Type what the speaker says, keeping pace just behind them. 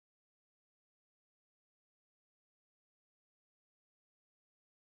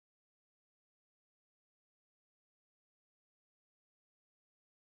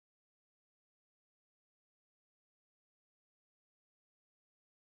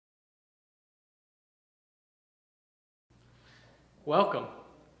Welcome.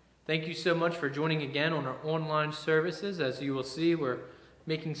 Thank you so much for joining again on our online services. As you will see, we're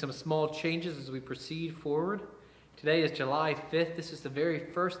making some small changes as we proceed forward. Today is July 5th. This is the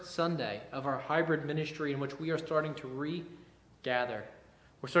very first Sunday of our hybrid ministry in which we are starting to regather.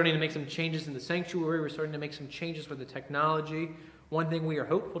 We're starting to make some changes in the sanctuary. We're starting to make some changes with the technology. One thing we are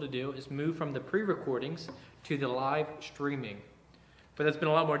hopeful to do is move from the pre-recordings to the live streaming. But that's been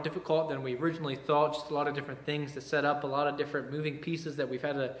a lot more difficult than we originally thought. Just a lot of different things to set up, a lot of different moving pieces that we've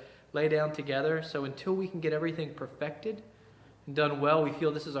had to lay down together. So until we can get everything perfected and done well, we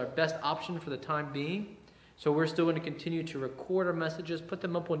feel this is our best option for the time being. So we're still going to continue to record our messages, put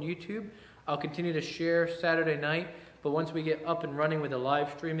them up on YouTube. I'll continue to share Saturday night, but once we get up and running with the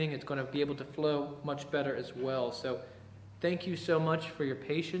live streaming, it's going to be able to flow much better as well. So thank you so much for your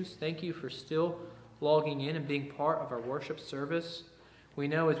patience. Thank you for still logging in and being part of our worship service. We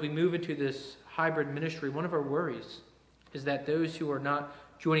know as we move into this hybrid ministry, one of our worries is that those who are not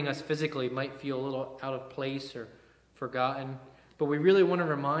joining us physically might feel a little out of place or forgotten. But we really want to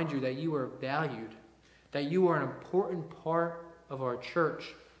remind you that you are valued, that you are an important part of our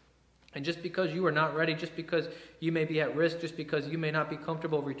church. And just because you are not ready, just because you may be at risk, just because you may not be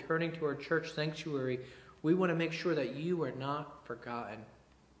comfortable returning to our church sanctuary, we want to make sure that you are not forgotten.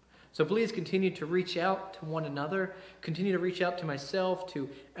 So please continue to reach out to one another, continue to reach out to myself, to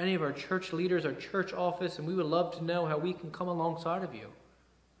any of our church leaders, our church office, and we would love to know how we can come alongside of you,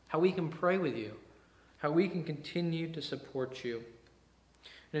 how we can pray with you, how we can continue to support you.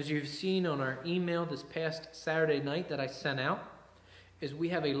 And as you've seen on our email this past Saturday night that I sent out, is we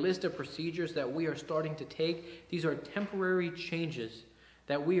have a list of procedures that we are starting to take. These are temporary changes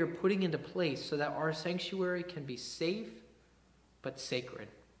that we are putting into place so that our sanctuary can be safe but sacred.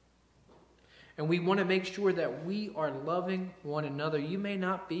 And we want to make sure that we are loving one another. You may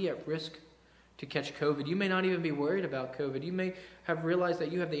not be at risk to catch COVID. You may not even be worried about COVID. You may have realized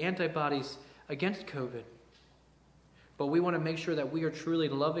that you have the antibodies against COVID. But we want to make sure that we are truly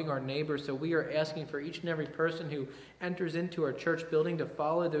loving our neighbors. So we are asking for each and every person who enters into our church building to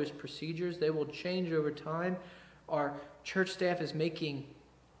follow those procedures. They will change over time. Our church staff is making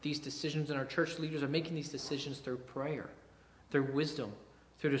these decisions, and our church leaders are making these decisions through prayer, through wisdom,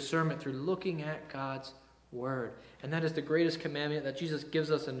 through discernment, through looking at God's word. And that is the greatest commandment that Jesus gives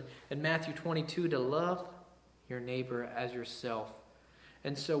us in Matthew 22, to love your neighbor as yourself.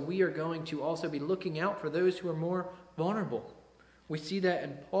 And so we are going to also be looking out for those who are more vulnerable. We see that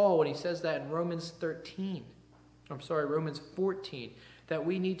in Paul when he says that in Romans 14, that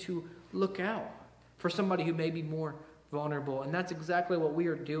we need to look out for somebody who may be more vulnerable. And that's exactly what we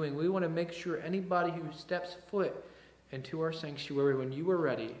are doing. We want to make sure anybody who steps foot into our sanctuary, when you are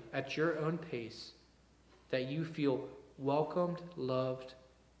ready, at your own pace, that you feel welcomed, loved,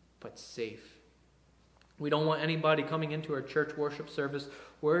 but safe. We don't want anybody coming into our church worship service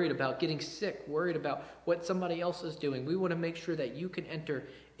worried about getting sick, worried about what somebody else is doing. We want to make sure that you can enter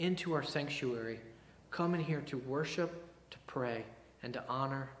into our sanctuary, come in here to worship, to pray, and to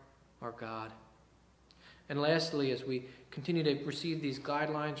honor our God. And lastly, as we continue to receive these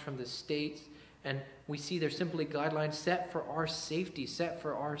guidelines from the states, and we see they're simply guidelines set for our safety, set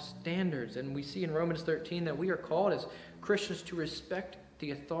for our standards. And we see in Romans 13 that we are called as Christians to respect the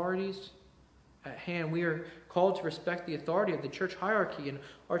authorities at hand. We are called to respect the authority of the church hierarchy. And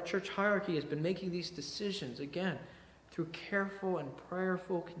our church hierarchy has been making these decisions, again, through careful and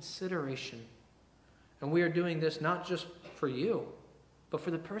prayerful consideration. And we are doing this not just for you, but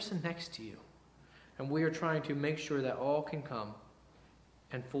for the person next to you. And we are trying to make sure that all can come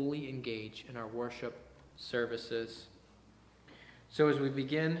and fully engage in our worship services. So as we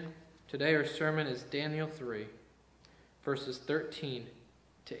begin, today our sermon is Daniel 3, verses 13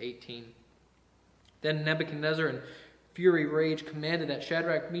 to 18. Then Nebuchadnezzar in fury rage commanded that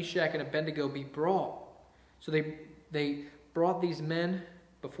Shadrach, Meshach, and Abednego be brought. So they brought these men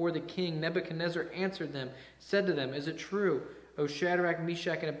before the king. Nebuchadnezzar answered them, said to them, "Is it true, O Shadrach,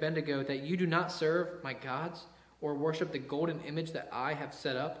 Meshach, and Abednego, that you do not serve my gods, or worship the golden image that I have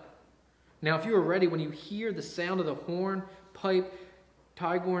set up? Now if you are ready, when you hear the sound of the horn, pipe,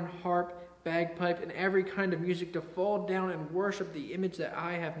 trigon, harp, bagpipe, and every kind of music, to fall down and worship the image that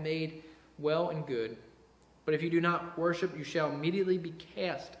I have made, well and good. But if you do not worship, you shall immediately be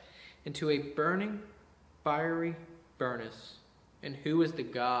cast into a burning, fiery furnace. And who is the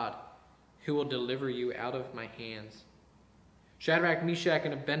God who will deliver you out of my hands?" Shadrach, Meshach,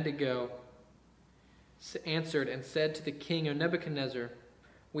 and Abednego answered and said to the king, "O Nebuchadnezzar,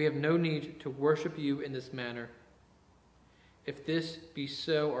 we have no need to worship you in this manner. If this be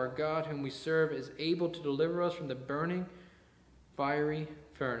so, our God whom we serve is able to deliver us from the burning, fiery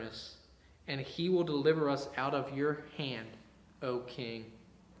furnace, and he will deliver us out of your hand O king.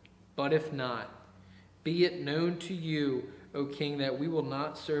 But if not, be it known to you, O king, that we will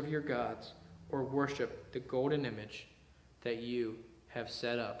not serve your gods or worship the golden image that you have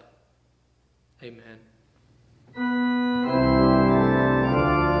set up. Amen.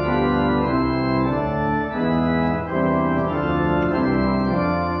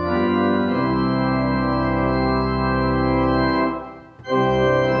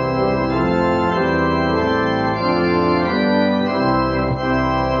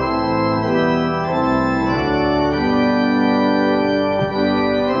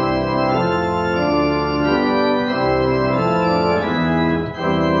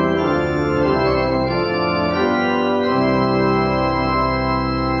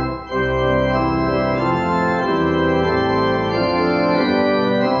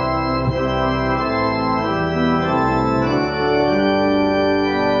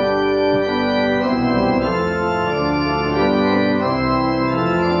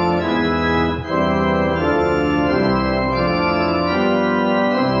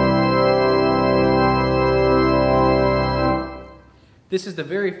 This is the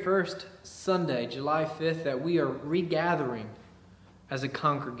very first Sunday, July 5th, that we are regathering as a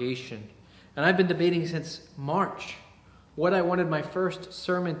congregation. And I've been debating since March what I wanted my first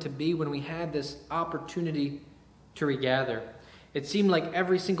sermon to be when we had this opportunity to regather. It seemed like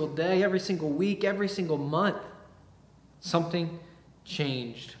every single day, every single week, every single month, something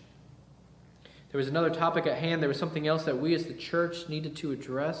changed. There was another topic at hand. There was something else that we as the church needed to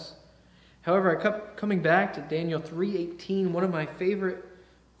address. However, I kept coming back to Daniel 3:18, one of my favorite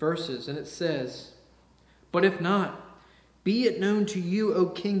verses, and it says, "But if not, be it known to you, O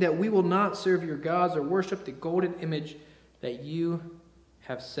king, that we will not serve your gods or worship the golden image that you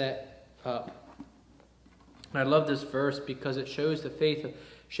have set up." And I love this verse because it shows the faith of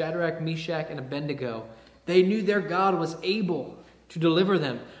Shadrach, Meshach, and Abednego. They knew their God was able to deliver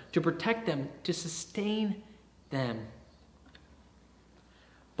them, to protect them, to sustain them.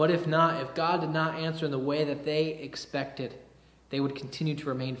 But if not, if God did not answer in the way that they expected, they would continue to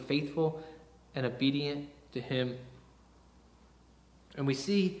remain faithful and obedient to Him. And we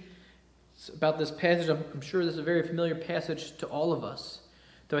see about this passage, I'm sure this is a very familiar passage to all of us,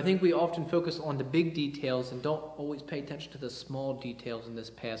 though I think we often focus on the big details and don't always pay attention to the small details in this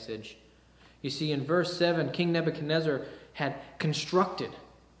passage. You see, in verse 7, King Nebuchadnezzar had constructed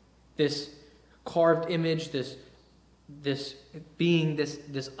this carved image, this being,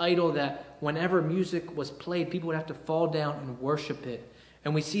 this idol that whenever music was played, people would have to fall down and worship it.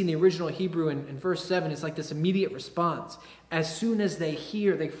 And we see in the original Hebrew in verse 7, it's like this immediate response. As soon as they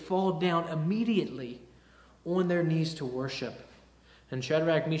hear, they fall down immediately on their knees to worship. And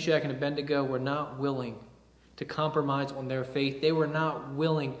Shadrach, Meshach, and Abednego were not willing to compromise on their faith. They were not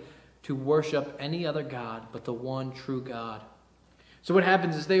willing to worship any other god but the one true God. So what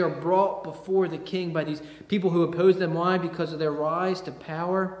happens is they are brought before the king by these people who oppose them. Why? Because of their rise to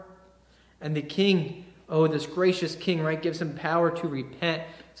power. And the king, this gracious king, right, gives them power to repent.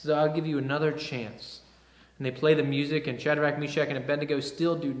 Says, I'll give you another chance. And they play the music, and Shadrach, Meshach, and Abednego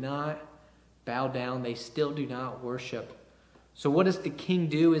still do not bow down. They still do not worship. So what does the king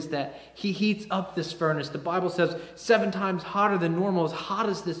do is that he heats up this furnace. The Bible says 7 times hotter than normal, as hot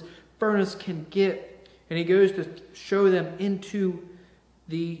as this furnace can get. And he goes to show them into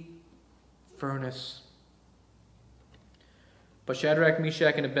the furnace. But Shadrach,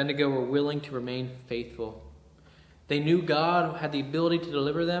 Meshach, and Abednego were willing to remain faithful. They knew God had the ability to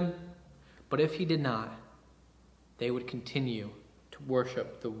deliver them, but if He did not, they would continue to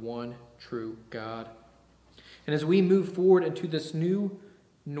worship the one true God. And as we move forward into this new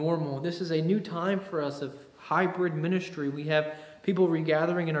normal, this is a new time for us of hybrid ministry. We have people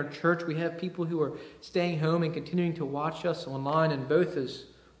regathering in our church. We have people who are staying home and continuing to watch us online, and both is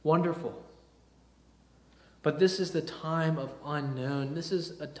wonderful. But this is the time of unknown. This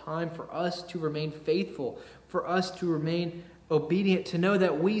is a time for us to remain faithful, for us to remain obedient, to know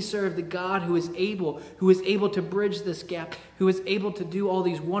that we serve the God who is able to bridge this gap, who is able to do all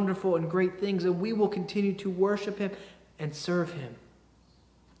these wonderful and great things, and we will continue to worship Him and serve Him.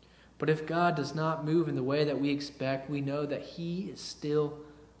 But if God does not move in the way that we expect, we know that He is still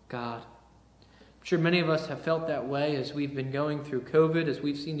God. I'm sure many of us have felt that way as we've been going through COVID, as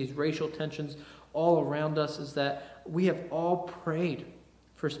we've seen these racial tensions all around us, is that we have all prayed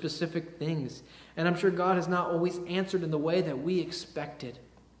for specific things. And I'm sure God has not always answered in the way that we expected.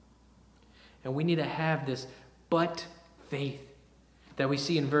 And we need to have this but faith that we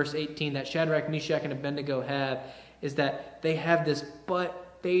see in verse 18 that Shadrach, Meshach, and Abednego have, is that they have this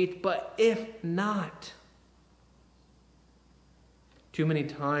but faith, but if not. Too many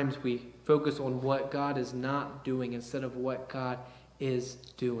times we focus on what God is not doing instead of what God is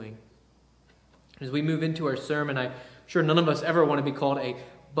doing. As we move into our sermon, I'm sure none of us ever want to be called a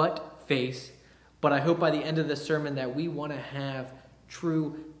butt face, but I hope by the end of the sermon that we want to have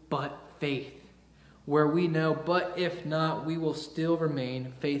true but faith, where we know, but if not, we will still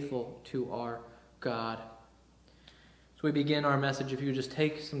remain faithful to our God. So we begin our message. If you just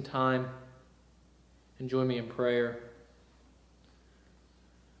take some time and join me in prayer.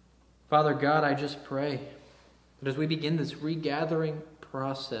 Father God, I just pray that as we begin this regathering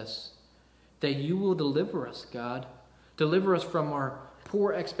process, that you will deliver us, God. Deliver us from our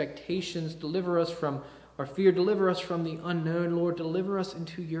poor expectations. Deliver us from our fear. Deliver us from the unknown, Lord. Deliver us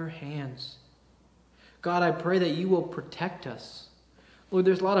into your hands. God, I pray that you will protect us. Lord,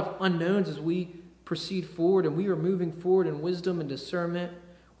 there's a lot of unknowns as we proceed forward, and we are moving forward in wisdom and discernment.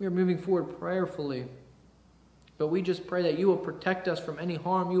 We are moving forward prayerfully. But we just pray that you will protect us from any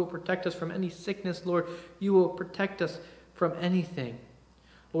harm. You will protect us from any sickness, Lord. You will protect us from anything.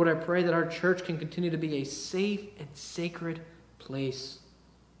 Lord, I pray that our church can continue to be a safe and sacred place.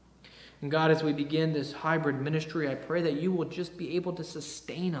 And God, as we begin this hybrid ministry, I pray that you will just be able to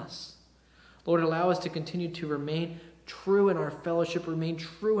sustain us. Lord, allow us to continue to remain true in our fellowship, remain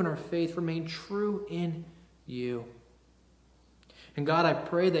true in our faith, remain true in you. And God, I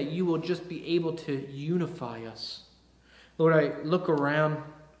pray that you will just be able to unify us. Lord, I look around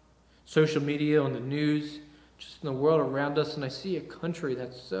social media, on the news, just in the world around us, and I see a country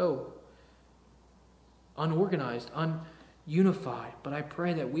that's so unorganized, ununified. But I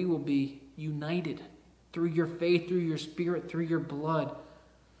pray that we will be united through your faith, through your spirit, through your blood.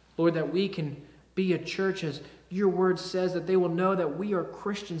 Lord, that we can be a church, as your word says, that they will know that we are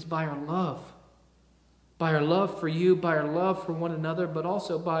Christians by our love. By our love for you, by our love for one another, but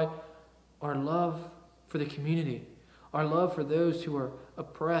also by our love for the community. Our love for those who are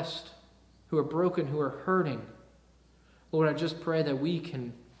oppressed, who are broken, who are hurting. Lord, I just pray that we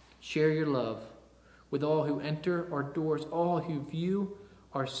can share your love with all who enter our doors, all who view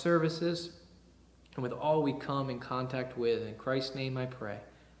our services, and with all we come in contact with. In Christ's name I pray.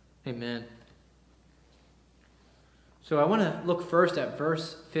 Amen. So I want to look first at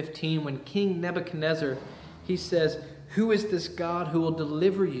verse 15 when King Nebuchadnezzar, he says, "Who is this God who will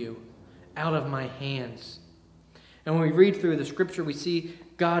deliver you out of my hands?" And when we read through the scripture, we see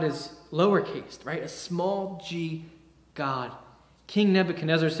God is lowercase, right? A small g God. King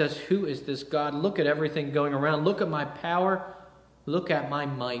Nebuchadnezzar says, "Who is this God? Look at everything going around. Look at my power. Look at my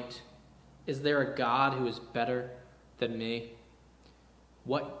might. Is there a God who is better than me?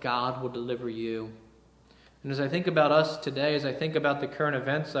 What God will deliver you?" And as I think about us today, as I think about the current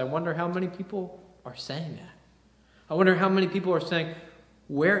events, I wonder how many people are saying that. I wonder how many people are saying,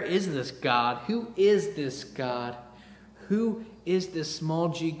 where is this God? Who is this God? Who is this small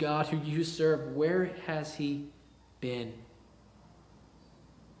g God who you serve? Where has he been?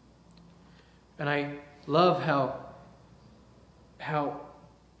 And I love how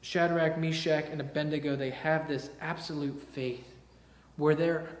Shadrach, Meshach, and Abednego, they have this absolute faith where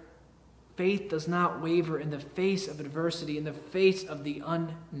their faith does not waver in the face of adversity, in the face of the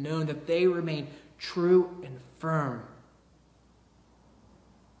unknown, that they remain true and firm.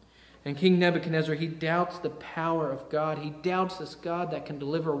 And King Nebuchadnezzar, he doubts the power of God. He doubts this God that can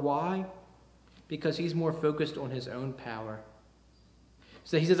deliver. Why? Because he's more focused on his own power.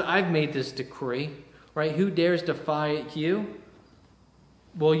 So he says, I've made this decree, right? Who dares defy it? You?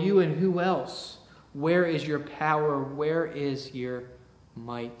 Well, you and who else? Where is your power? Where is your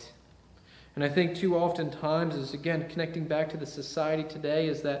might? And I think too often times is, again, connecting back to the society today,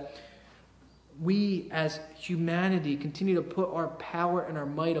 is that we as humanity continue to put our power and our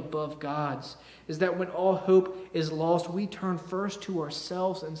might above God's. Is that when all hope is lost, we turn first to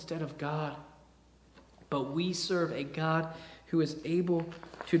ourselves instead of God. But we serve a God who is able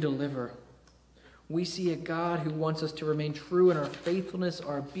to deliver. We see a God who wants us to remain true in our faithfulness,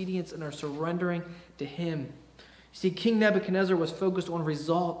 our obedience, and our surrendering to him. See, King Nebuchadnezzar was focused on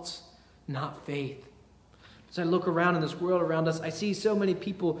results, not faith. As I look around in this world around us, I see so many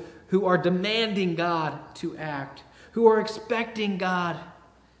people who are demanding God to act, who are expecting God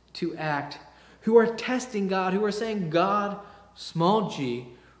to act, who are testing God, who are saying, God, small g,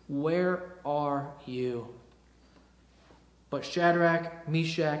 where are you? But Shadrach,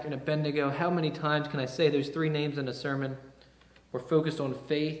 Meshach, and Abednego, how many times can I say those three names in a sermon? We're focused on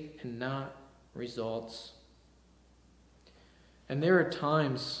faith and not results. And there are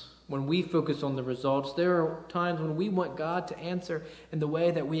times when we focus on the results. There are times when we want God to answer in the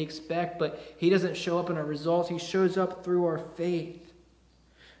way that we expect, but he doesn't show up in our results. He shows up through our faith.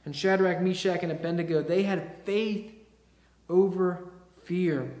 And Shadrach, Meshach, and Abednego, they had faith over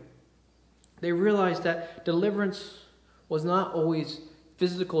fear. They realized that deliverance was not always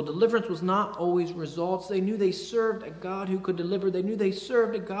physical. Deliverance was not always results. They knew they served a God who could deliver. They knew they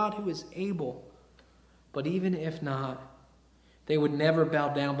served a God who is able. But even if not, they would never bow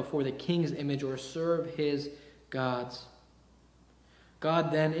down before the king's image or serve his gods.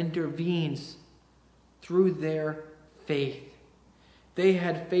 God then intervenes through their faith. They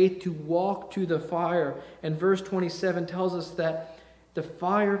had faith to walk to the fire. And verse 27 tells us that the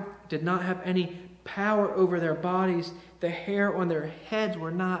fire did not have any power over their bodies. The hair on their heads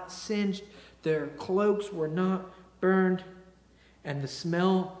were not singed. Their cloaks were not burned. And the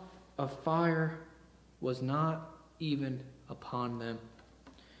smell of fire was not even upon them.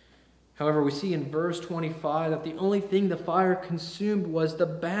 However, we see in verse 25 that the only thing the fire consumed was the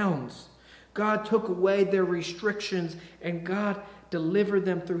bounds. God took away their restrictions, and God delivered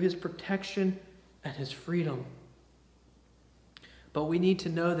them through his protection and his freedom. But we need to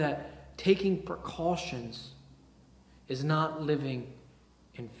know that taking precautions is not living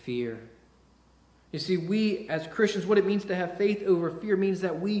in fear. You see, we as Christians, what it means to have faith over fear means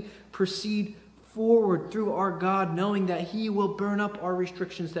that we proceed forward through our God, knowing that he will burn up our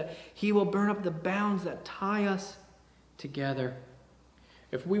restrictions, that he will burn up the bounds that tie us together.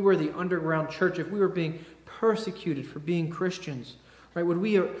 If we were the underground church, if we were being persecuted for being Christians, right, would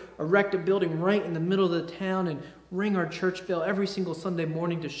we erect a building right in the middle of the town and ring our church bell every single Sunday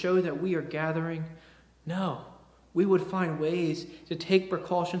morning to show that we are gathering? No. We would find ways to take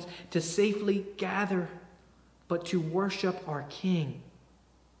precautions, to safely gather, but to worship our King.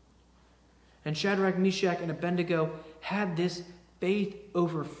 And Shadrach, Meshach, and Abednego had this faith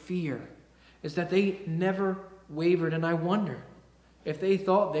over fear, is that they never wavered. And I wonder if they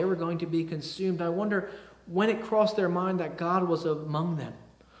thought they were going to be consumed. I wonder when it crossed their mind that God was among them.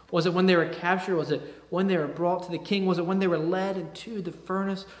 Was it when they were captured? Was it when they were brought to the king? Was it when they were led into the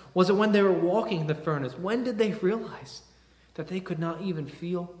furnace? Was it when they were walking in the furnace? When did they realize that they could not even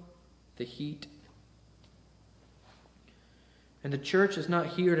feel the heat? And the church is not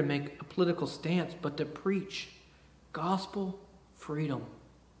here to make a political stance, but to preach gospel freedom.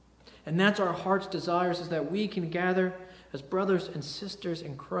 And that's our heart's desires, is that we can gather as brothers and sisters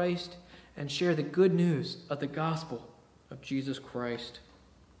in Christ and share the good news of the gospel of Jesus Christ.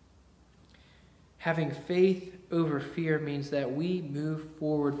 Having faith over fear means that we move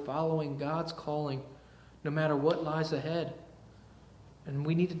forward following God's calling no matter what lies ahead. And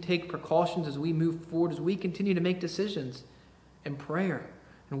we need to take precautions as we move forward, as we continue to make decisions in prayer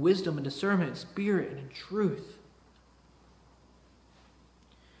and wisdom and discernment and spirit and in truth.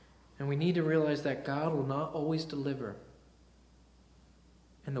 And we need to realize that God will not always deliver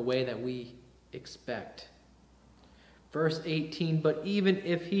in the way that we expect. Verse 18, but even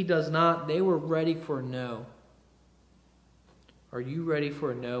if he does not, they were ready for a no. Are you ready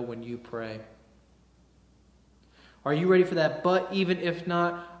for a no when you pray? Are you ready for that? But even if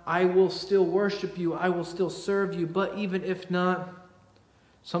not, I will still worship you. I will still serve you. But even if not,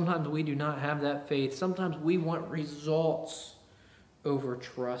 sometimes we do not have that faith. Sometimes we want results over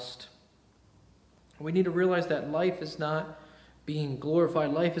trust. We need to realize that life is not being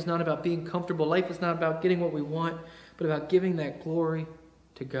glorified. Life is not about being comfortable. Life is not about getting what we want, but about giving that glory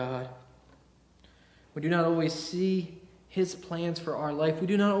to God. We do not always see his plans for our life. We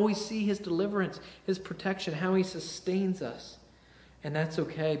do not always see his deliverance, his protection, how he sustains us. And that's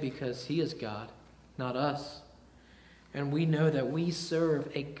okay because he is God, not us. And we know that we serve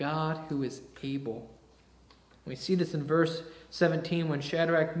a God who is able. We see this in verse 17 when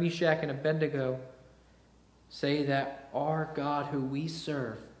Shadrach, Meshach, and Abednego say that our God who we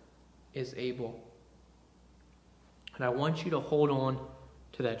serve is able. And I want you to hold on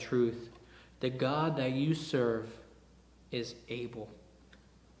to that truth. The God that you serve is able.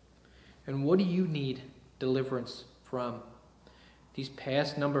 And what do you need deliverance from? These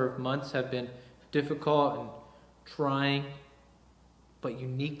past number of months have been difficult and trying, but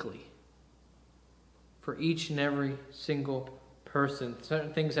uniquely for each and every single person.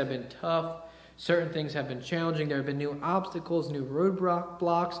 Certain things have been tough. Certain things have been challenging. There have been new obstacles, new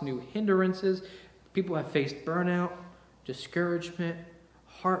roadblocks, new hindrances. People have faced burnout, discouragement,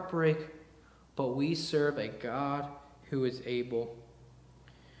 heartbreak, but we serve a God who is able.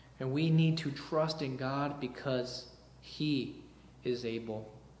 And we need to trust in God because he is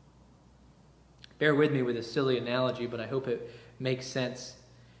able. Bear with me with a silly analogy, but I hope it makes sense.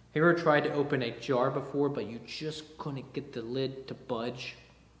 Have you ever tried to open a jar before, but you just couldn't get the lid to budge?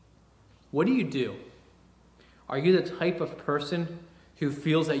 What do? Are you the type of person who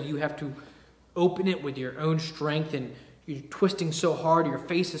feels that you have to open it with your own strength and you're twisting so hard, your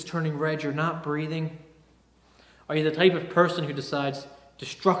face is turning red, you're not breathing? Are you the type of person who decides,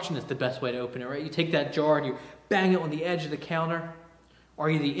 Destruction is the best way to open it, right? You take that jar and you bang it on the edge of the counter. Or are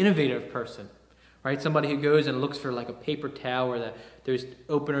you the innovative person, right? Somebody who goes and looks for like a paper towel or there's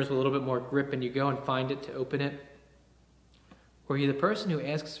openers with a little bit more grip and you go and find it to open it. Or are you the person who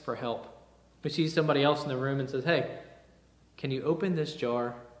asks for help? Who sees somebody else in the room and says, hey, can you open this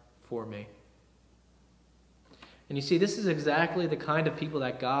jar for me? And you see, this is exactly the kind of people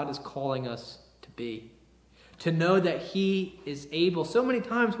that God is calling us to be. To know that He is able. So many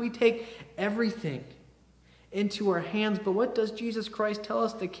times we take everything into our hands, but what does Jesus Christ tell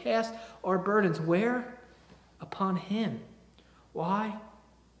us? To cast our burdens where? Upon Him. Why?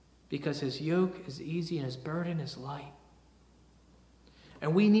 Because His yoke is easy and His burden is light.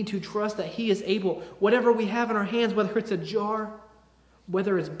 And we need to trust that He is able, whatever we have in our hands, whether it's a jar,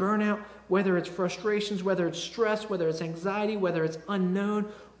 whether it's burnout, whether it's frustrations, whether it's stress, whether it's anxiety, whether it's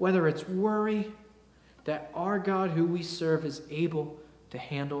unknown, whether it's worry, that our God who we serve is able to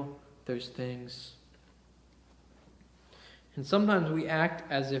handle those things. And sometimes we act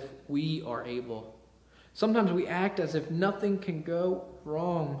as if we are able. Sometimes we act as if nothing can go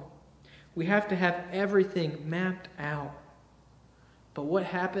wrong. We have to have everything mapped out. But what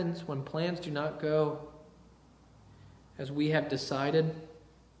happens when plans do not go as we have decided?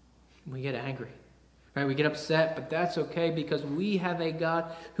 We get angry. Right? We get upset, but that's okay because we have a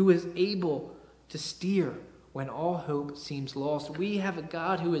God who is able to steer when all hope seems lost. We have a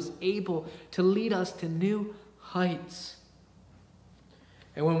God who is able to lead us to new heights.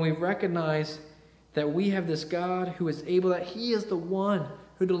 And when we recognize that we have this God who is able, that He is the one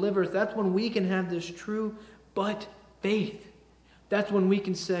who delivers, that's when we can have this true but faith. That's when we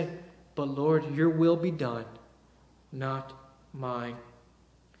can say, but Lord, your will be done, not mine.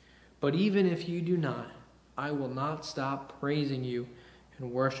 But even if you do not, I will not stop praising you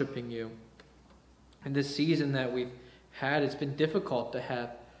and worshiping you. In this season that we've had, it's been difficult to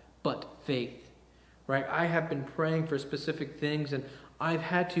have but faith, right? I have been praying for specific things, and I've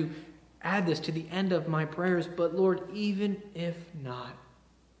had to add this to the end of my prayers, but Lord, even if not,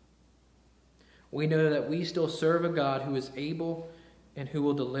 we know that we still serve a God who is able and who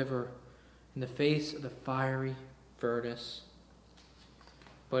will deliver in the face of the fiery furnace.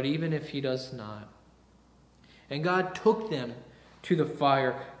 But even if He does not, and God took them to the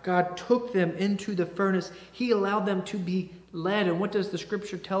fire, God took them into the furnace, He allowed them to be led. And what does the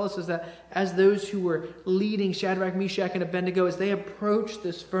scripture tell us is that as those who were leading Shadrach, Meshach, and Abednego, as they approached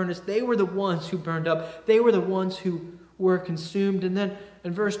this furnace, they were the ones who burned up. They were the ones who were consumed. And then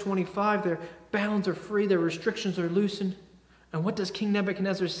in verse 25, their bounds are free, their restrictions are loosened. And what does King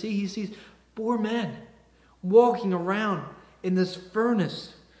Nebuchadnezzar see? He sees 4 men walking around in this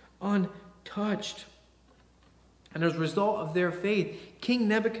furnace untouched. And as a result of their faith, King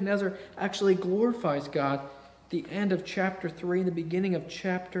Nebuchadnezzar actually glorifies God at the end of chapter 3 and the beginning of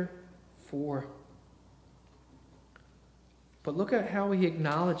chapter 4. But look at how he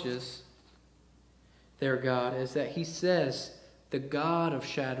acknowledges their God, is that he says, the God of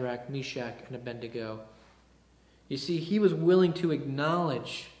Shadrach, Meshach, and Abednego. You see, he was willing to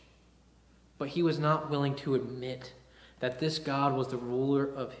acknowledge, but he was not willing to admit that this God was the ruler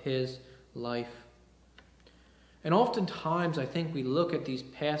of his life. And oftentimes, I think we look at these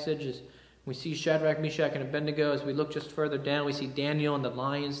passages, we see Shadrach, Meshach, and Abednego. As we look just further down, we see Daniel in the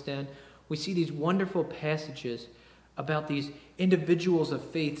lion's den. We see these wonderful passages about these individuals of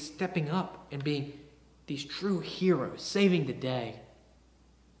faith stepping up and being these true heroes, saving the day.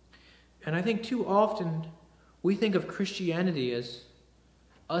 And I think too often we think of Christianity as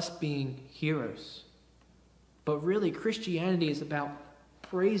us being heroes. But really, Christianity is about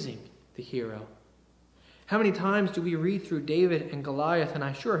praising the hero. How many times do we read through David and Goliath, and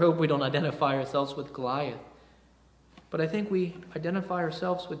I sure hope we don't identify ourselves with Goliath. But I think we identify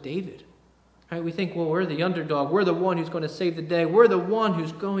ourselves with David. Right? We think, well, we're the underdog. We're the one who's going to save the day. We're the one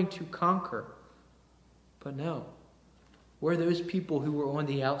who's going to conquer. But no, we're those people who are on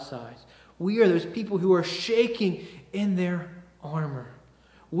the outsides. We are those people who are shaking in their armor.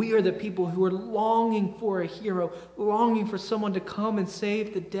 We are the people who are longing for a hero, longing for someone to come and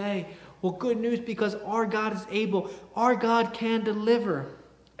save the day. Well, good news, because our God is able. Our God can deliver.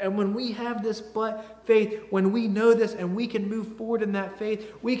 And when we have this but faith, when we know this and we can move forward in that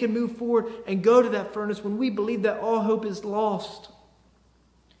faith, we can move forward and go to that furnace when we believe that all hope is lost.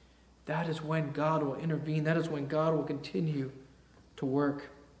 That is when God will intervene. That is when God will continue to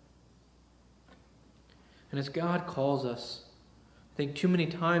work. And as God calls us, I think too many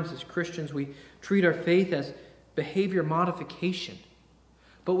times as Christians we treat our faith as behavior modification.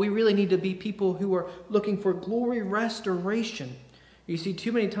 But we really need to be people who are looking for glory restoration. You see,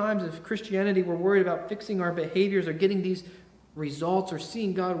 too many times as Christianity we're worried about fixing our behaviors or getting these results or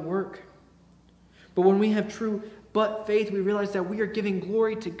seeing God work. But when we have true but faith, we realize that we are giving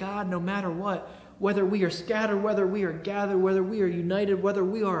glory to God no matter what. Whether we are scattered, whether we are gathered, whether we are united, whether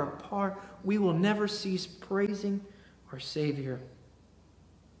we are apart, we will never cease praising our Savior.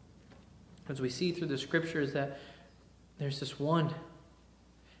 As we see through the scriptures that there's this one,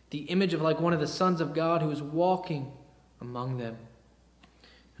 the image of like one of the sons of God who is walking among them.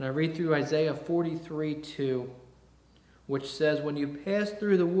 And I read through Isaiah 43:2, which says, "When you pass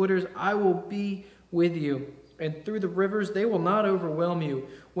through the waters, I will be with you, and through the rivers, they will not overwhelm you.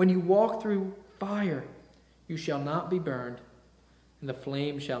 When you walk through fire, you shall not be burned, and the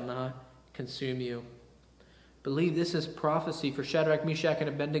flame shall not consume you." I believe this is prophecy for Shadrach, Meshach, and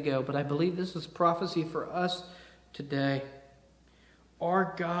Abednego, but I believe this is prophecy for us today.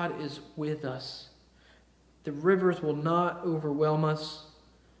 Our God is with us. The rivers will not overwhelm us.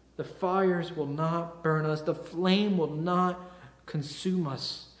 The fires will not burn us. The flame will not consume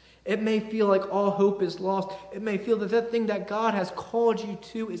us. It may feel like all hope is lost. It may feel that that thing that God has called you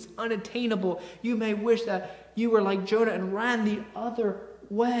to is unattainable. You may wish that you were like Jonah and ran the other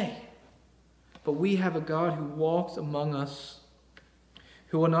way. But we have a God who walks among us,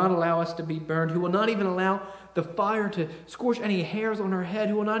 who will not allow us to be burned, who will not even allow the fire to scorch any hairs on our head,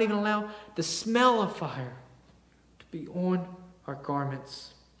 who will not even allow the smell of fire to be on our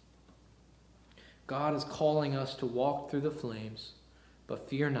garments. God is calling us to walk through the flames. But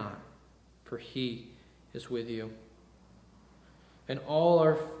fear not, for he is with you. And all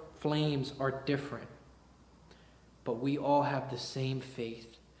our flames are different, but we all have the same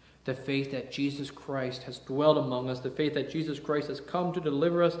faith. The faith that Jesus Christ has dwelt among us. The faith that Jesus Christ has come to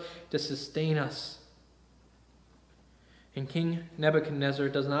deliver us, to sustain us. And King Nebuchadnezzar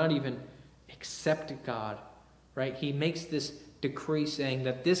does not even accept God, right? He makes this decree saying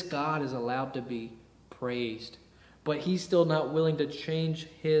that this God is allowed to be praised. But he's still not willing to change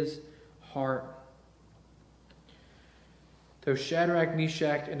his heart. Though Shadrach,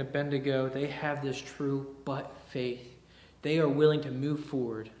 Meshach, and Abednego, they have this true but faith. They are willing to move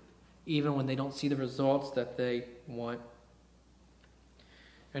forward, even when they don't see the results that they want.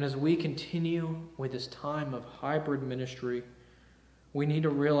 And as we continue with this time of hybrid ministry, we need to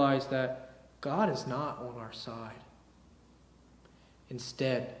realize that God is not on our side.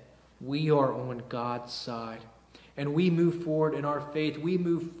 Instead, we are on God's side. And we move forward in our faith. We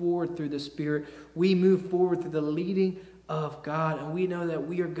move forward through the Spirit. We move forward through the leading of God. And we know that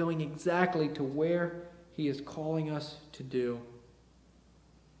we are going exactly to where he is calling us to do.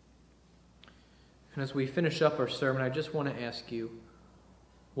 And as we finish up our sermon, I just want to ask you,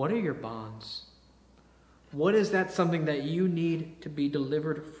 what are your bonds? What is that something that you need to be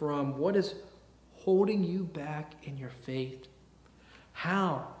delivered from? What is holding you back in your faith?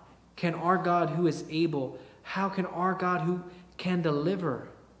 How can our God who is able, how can our God who can deliver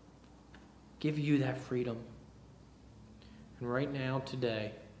give you that freedom? And right now,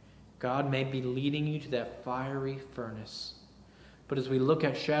 today, God may be leading you to that fiery furnace. But as we look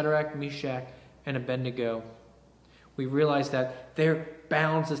at Shadrach, Meshach, and Abednego, we realize that their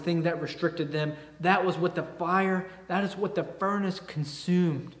bounds, the thing that restricted them, that was what the fire, that is what the furnace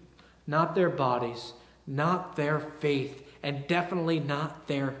consumed. Not their bodies, not their faith, and definitely not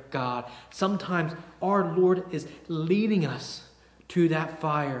their God. Sometimes our Lord is leading us to that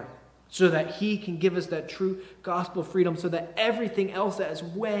fire so that he can give us that true gospel freedom, so that everything else that is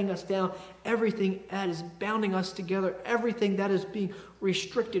weighing us down, everything that is bounding us together, everything that is being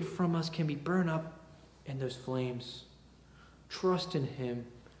restricted from us can be burned up in those flames. Trust in him.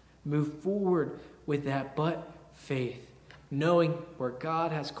 Move forward with that but faith, knowing where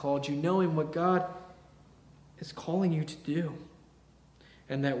God has called you, knowing what God is calling you to do,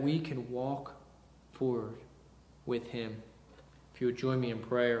 and that we can walk forward with him. If you would join me in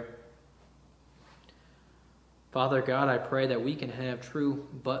prayer. Father God, I pray that we can have true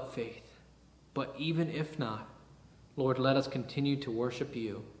but faith. But even if not, Lord, let us continue to worship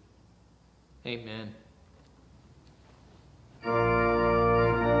you. Amen.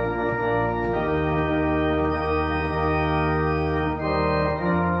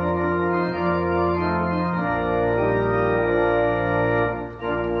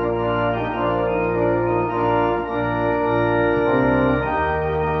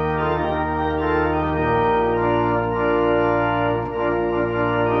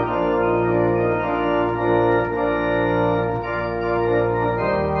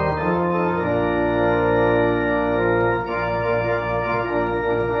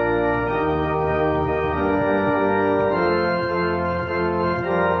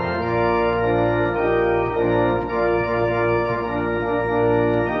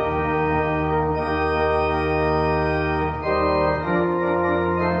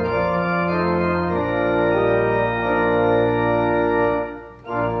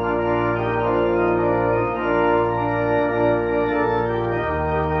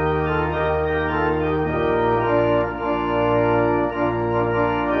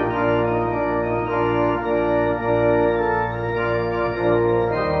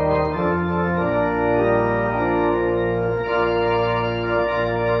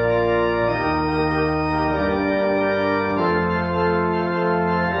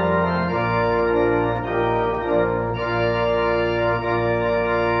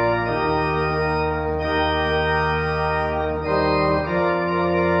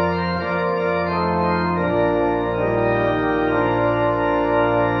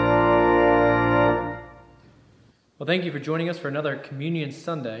 Well, thank you for joining us for another Communion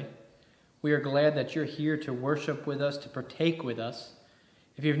Sunday. We are glad that you're here to worship with us, to partake with us.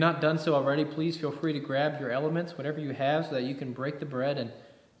 If you've not done so already, please feel free to grab your elements, whatever you have, so that you can break the bread and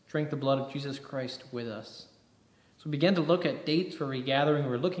drink the blood of Jesus Christ with us. So we began to look at dates for regathering. We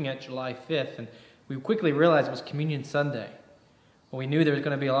were looking at July 5th, and we quickly realized it was Communion Sunday. Well, we knew there was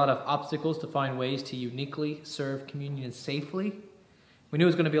going to be a lot of obstacles to find ways to uniquely serve communion safely. We knew it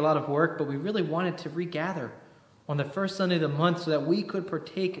was going to be a lot of work, but we really wanted to regather on the first Sunday of the month so that we could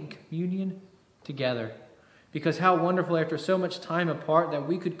partake in communion together. Because how wonderful after so much time apart that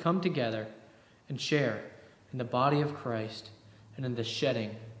we could come together and share in the body of Christ and in the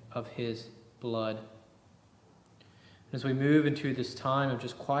shedding of his blood. As we move into this time of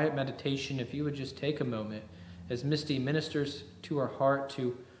just quiet meditation, if you would just take a moment as Misty ministers to our heart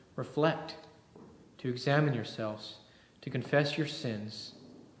to reflect, to examine yourselves, to confess your sins,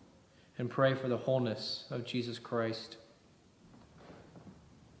 and pray for the wholeness of Jesus Christ.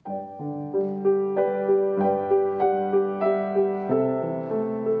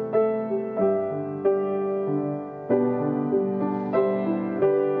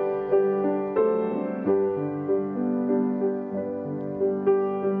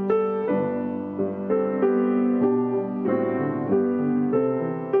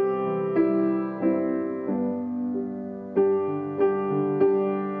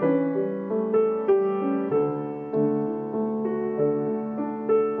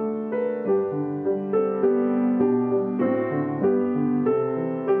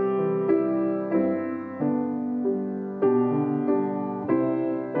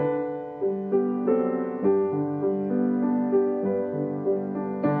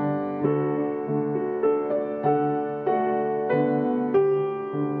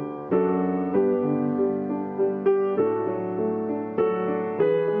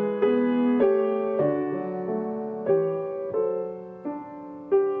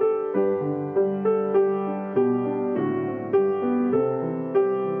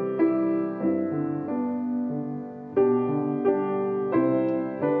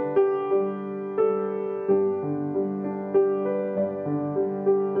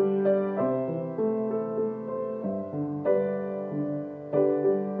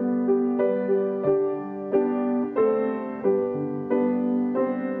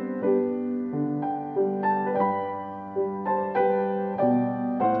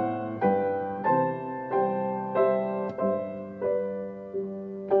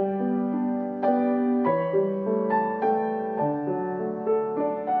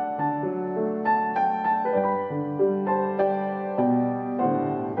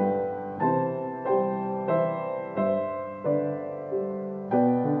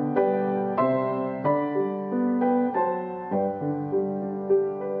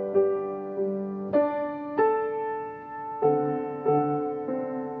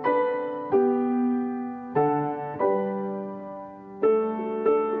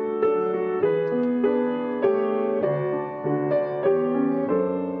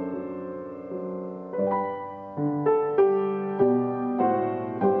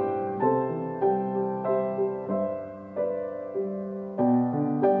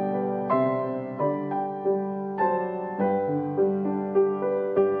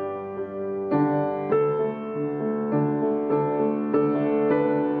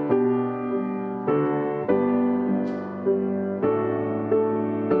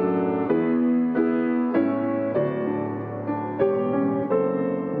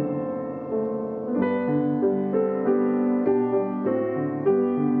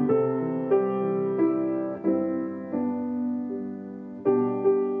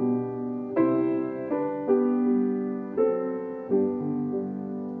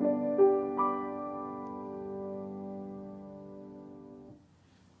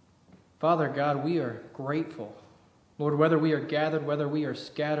 Father God, we are grateful. Lord, whether we are gathered, whether we are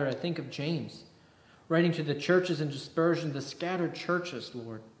scattered, I think of James, writing to the churches in dispersion, the scattered churches,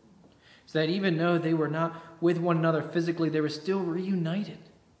 Lord, so that even though they were not with one another physically, they were still reunited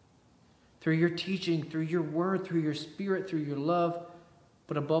through your teaching, through your word, through your spirit, through your love,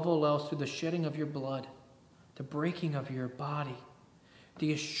 but above all else, through the shedding of your blood, the breaking of your body,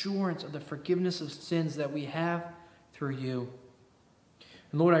 the assurance of the forgiveness of sins that we have through you.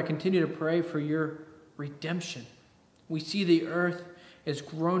 And Lord, I continue to pray for your redemption. We see the earth is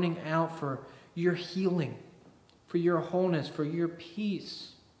groaning out for your healing, for your wholeness, for your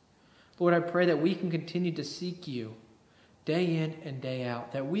peace. Lord, I pray that we can continue to seek you day in and day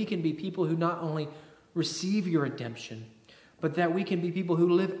out, that we can be people who not only receive your redemption, but that we can be people who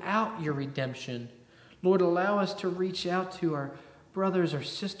live out your redemption. Lord, allow us to reach out to our brothers, our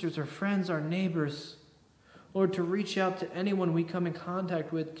sisters, our friends, our neighbors Lord, to reach out to anyone we come in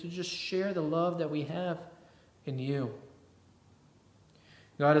contact with, to just share the love that we have in you.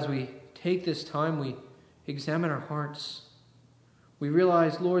 God, as we take this time, we examine our hearts. We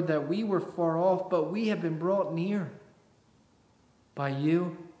realize, Lord, that we were far off, but we have been brought near by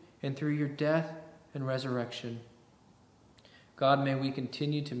you and through your death and resurrection. God, may we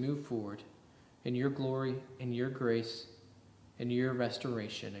continue to move forward in your glory, in your grace, in your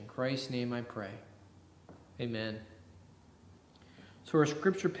restoration. In Christ's name I pray. Amen. So our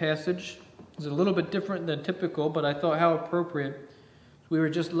scripture passage is a little bit different than typical, but I thought how appropriate. We were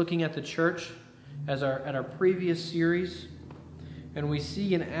just looking at the church at our previous series, and we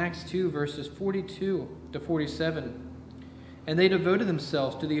see in Acts 2, verses 42 to 47, and they devoted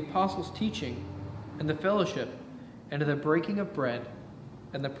themselves to the apostles' teaching and the fellowship and to the breaking of bread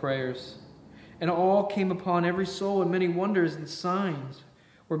and the prayers. And all came upon every soul, and many wonders and signs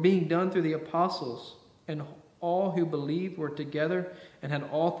were being done through the apostles. And all who believed were together and had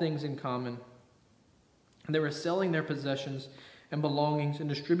all things in common. And they were selling their possessions and belongings and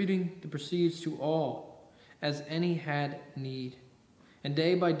distributing the proceeds to all, as any had need. And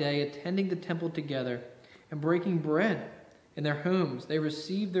day by day, attending the temple together and breaking bread in their homes, they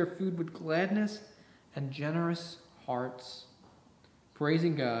received their food with gladness and generous hearts,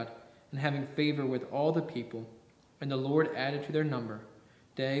 praising God and having favor with all the people. And the Lord added to their number,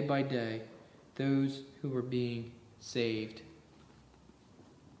 day by day, those who were being saved.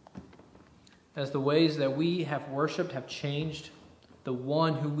 As the ways that we have worshipped have changed, the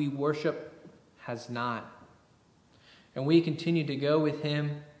one who we worship has not. And we continue to go with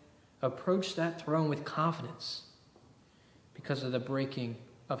him, approach that throne with confidence because of the breaking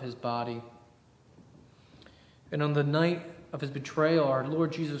of his body. And on the night of his betrayal, our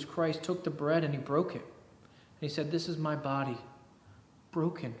Lord Jesus Christ took the bread and he broke it. And he said, "This is my body,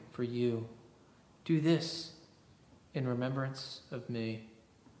 broken for you. Do this in remembrance of me."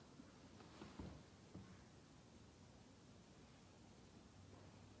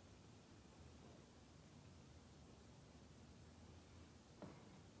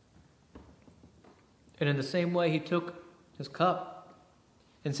 And in the same way, he took his cup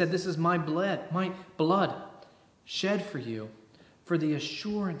and said, "This is my blood shed for you, for the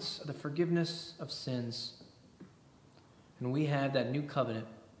assurance of the forgiveness of sins." And we have that new covenant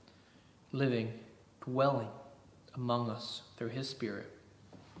living, dwelling among us through his Spirit.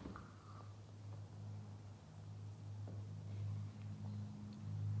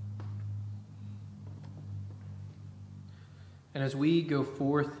 And as we go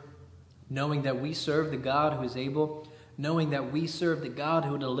forth, knowing that we serve the God who is able, knowing that we serve the God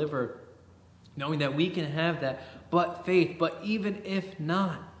who will deliver, knowing that we can have that but faith, but even if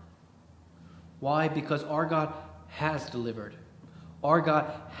not. Why? Because our God has delivered. Our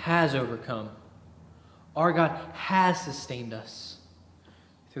God has overcome. Our God has sustained us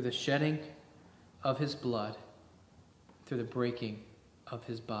through the shedding of his blood, through the breaking of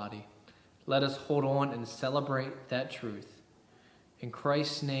his body. Let us hold on and celebrate that truth. In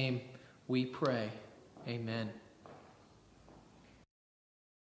Christ's name we pray. Amen.